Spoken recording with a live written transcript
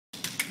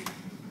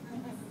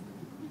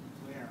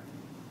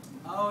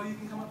Oh, you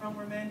can come up from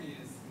where Mandy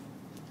is.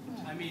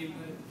 I mean,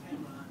 the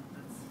camera.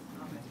 That's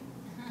not me.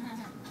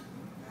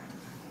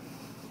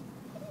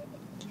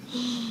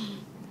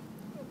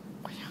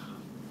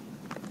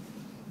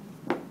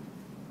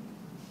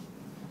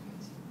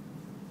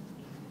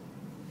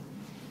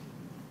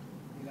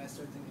 You guys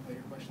start thinking about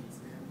your questions.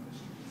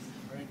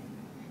 Right?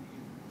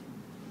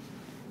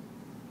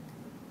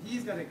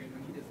 He's got a good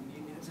one. He doesn't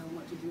need me to tell him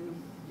what to do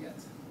yet.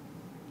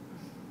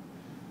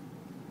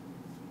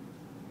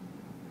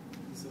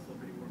 You still feel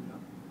pretty warmed up?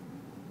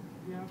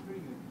 Yeah, I'm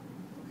pretty good.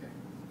 Okay.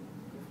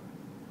 Go for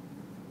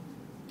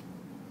it.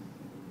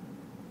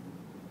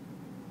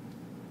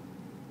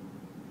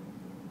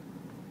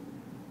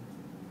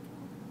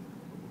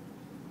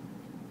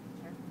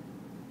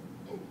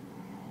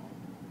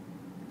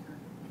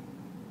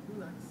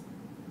 Relax.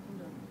 Calm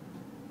down.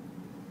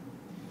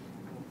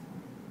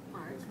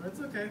 Mark? It's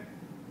okay.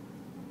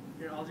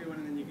 Here, I'll do one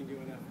and then you can do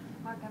one after.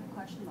 Mark, I have a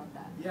question about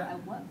that. Yeah.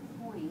 At what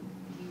point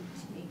do you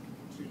take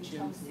Your you chin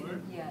tell us-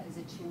 forward? Yeah, is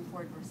it chin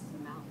forward versus the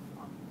mouth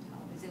off the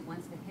top? Is it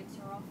once the hips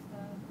are off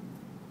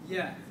the?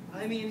 Yeah,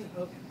 I mean,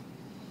 okay.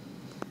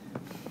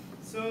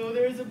 So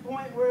there's a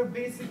point where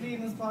basically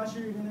in this posture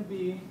you're going to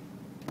be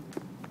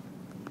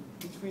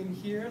between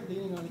here,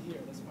 leaning on here,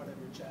 that's part of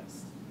your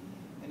chest.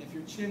 And if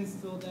your chin's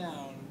still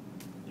down,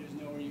 there's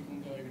nowhere you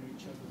can go, you're going to be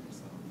choking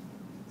yourself.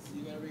 So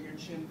you got to bring your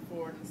chin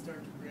forward and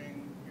start to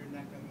bring your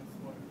neck on the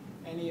floor.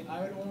 I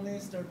would only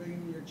start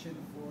bringing your chin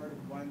forward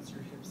once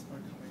your hips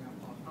are coming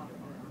up off of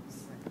your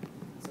arms.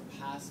 So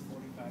past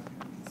 45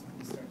 degrees when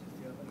you start to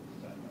feel like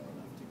you've got nowhere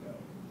left to go.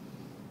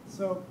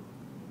 So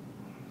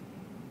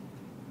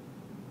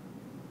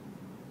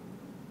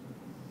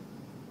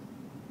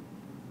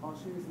I'll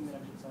show you some good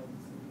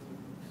exercises to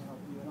help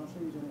you, and I'll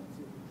show you doing it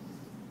too.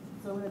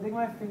 So I'm going to dig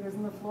my fingers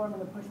on the floor, I'm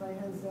going to push my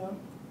hands down,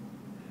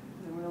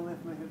 and I'm going to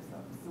lift my hips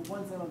up. So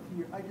once I'm up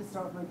here, I just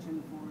start with my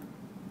chin forward,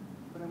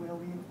 but I'm going to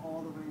lean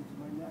all the way to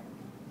my neck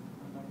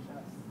and my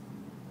chest.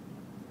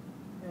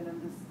 And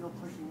I'm just still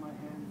pushing my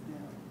hands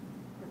down.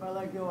 If I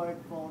let go, I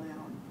fall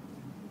down.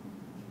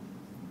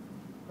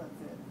 That's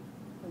it.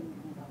 Then you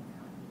can come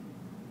down.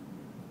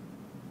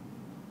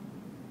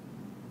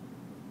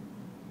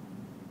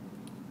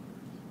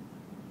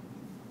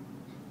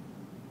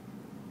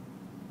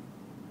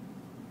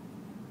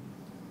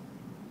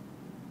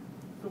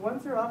 So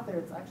once you're up there,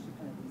 it's actually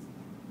kind of easy.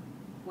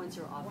 Once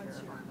you're off your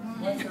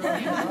arm. Once you're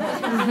off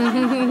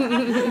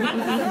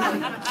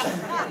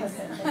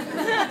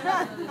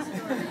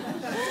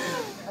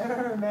I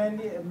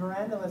remember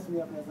Miranda lifted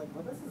me up and I was like,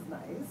 well, this is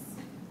nice.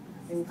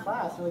 In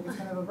class, we're like, it's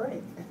kind of a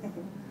break.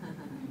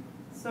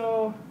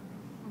 So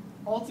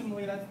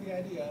ultimately, that's the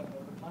idea of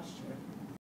the posture.